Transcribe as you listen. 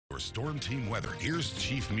Storm Team weather, here's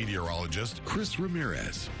Chief Meteorologist Chris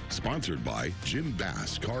Ramirez. Sponsored by Jim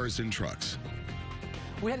Bass Cars and Trucks.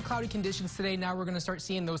 We had cloudy conditions today. Now we're going to start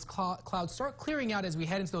seeing those clouds start clearing out as we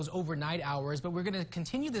head into those overnight hours. But we're going to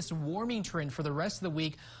continue this warming trend for the rest of the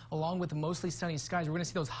week, along with mostly sunny skies. We're going to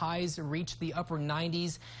see those highs reach the upper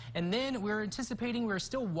 90s. And then we're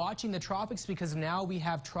still watching the tropics because now we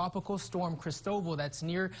have Tropical Storm Cristobal that's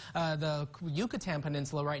near the Yucatan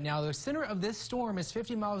Peninsula right now. The center of this storm is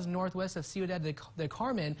 50 miles northwest of Ciudad de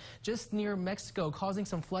Carmen, just near Mexico, causing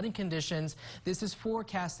some flooding conditions. This is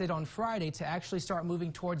forecasted on Friday to actually start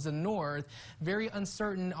moving towards the north. Very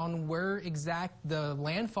uncertain on where exact the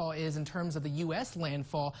landfall is in terms of the U.S.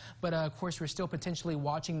 landfall, but of course we're still potentially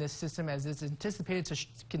watching this system as it's anticipated to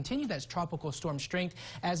continue that tropical storm strength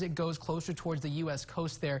as it goes closer towards the U.S.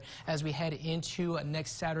 coast there as we head into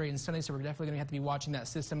next Saturday and Sunday. So we're definitely going to have to be watching that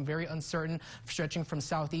system. Very uncertain, stretching from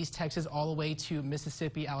southeast Texas all the way to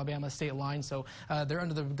Mississippi, Alabama state line. So they're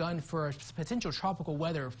under the gun for potential tropical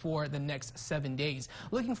weather for the next 7 days.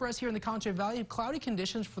 Looking for us here in the Concho Valley, cloudy conditions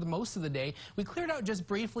for the most of the day. We cleared out just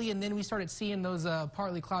briefly, and then we started seeing those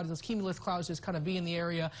partly cloudy, those cumulus clouds just kind of be in the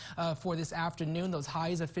area for this afternoon. Those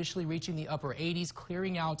highs officially reaching the upper 80s,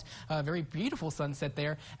 clearing out a very beautiful sunset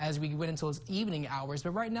there as we went into those evening hours.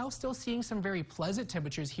 But right now, still seeing some very pleasant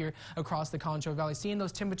temperatures here across the Concho Valley. Seeing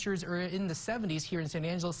those temperatures are in the 70s here in San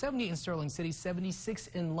Angelo, 78 in Sterling City, 76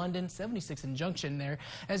 in London, 76 in Junction there.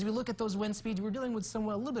 As we look at those wind speeds, we're dealing with a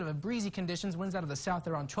little bit of a breezy conditions. Winds out of the south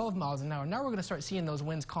around 12 miles an hour. Now we're going to start seeing those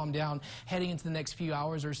winds calm down heading into the next few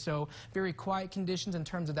hours or so. Very quiet conditions in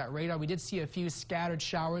terms of that radar. We did see a few scattered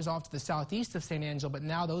showers off to the southeast of San Angelo, but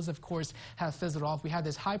now those, of course, have fizzled off. We have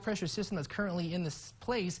this high pressure system that's currently in this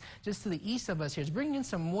place just to the east of us here. It's bringing in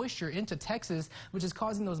some moisture into Texas, which is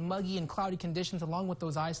causing those muggy and cloudy conditions along with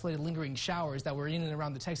those isolated lingering showers that were in and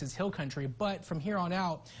around the Texas Hill Country. But from here on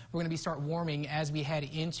out, we're going to start warming as we head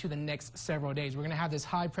into the next several days. We're going to have this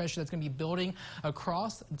high pressure that's going to be building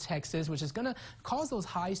across Texas, which is going to cause those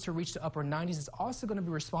highs to reach the upper 90s. It's also going to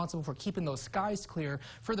be responsible for keeping those skies clear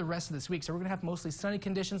for the rest of this week. So we're going to have mostly sunny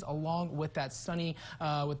conditions along with that sunny,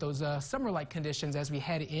 with those summer-like conditions as we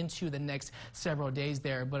head into the next several days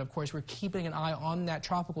there. But of course, we're keeping an eye on that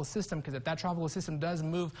tropical system because if that tropical system does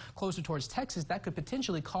move closer towards Texas, that could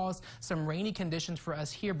potentially cause some rainy conditions for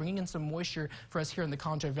us here, bringing in some moisture for us here in the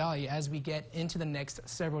Concho Valley as we get into the next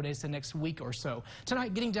several days, the next week or so.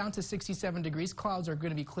 Tonight, getting down to 67 degrees. Clouds are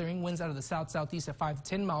going to be clearing. Winds out of the south-southeast at 5 to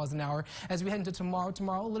 10 miles an hour. As we head into tomorrow,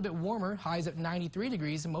 a little bit warmer, highs at 93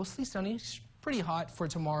 degrees, mostly sunny. Pretty hot for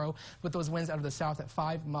tomorrow with those winds out of the south at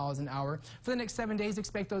 5 miles an hour. For the next 7 days,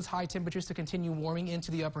 expect those high temperatures to continue warming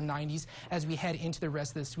into the upper 90s as we head into the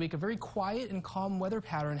rest of this week. A very quiet and calm weather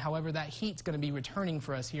pattern. However, that heat's going to be returning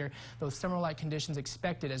for us here. Those summer-like conditions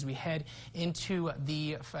expected as we head into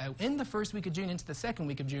in the first week of June into the second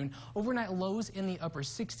week of June. Overnight lows in the upper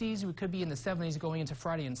 60s. We could be in the 70s going into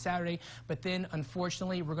Friday and Saturday. But then,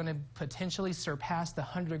 unfortunately, we're going to potentially surpass the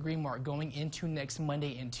 100-degree mark going into next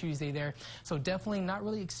Monday and Tuesday there. So definitely not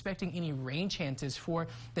really expecting any rain chances for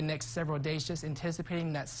the next several days, just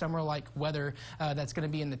anticipating that summer-like weather that's going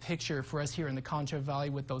to be in the picture for us here in the Concho Valley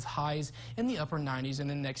with those highs in the upper 90s, and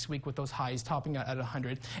then next week with those highs topping out at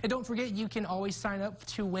 100. And don't forget, you can always sign up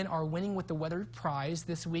to win our Winning with the Weather prize.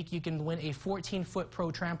 This week you can win a 14-foot pro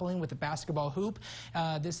trampoline with a basketball hoop.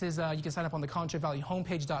 This is you can sign up on the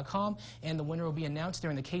ConchoValleyHomepage.com, and the winner will be announced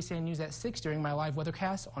during the KSAN News at 6 during my live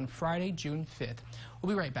weathercast on Friday, June 5th.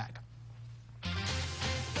 We'll be right back.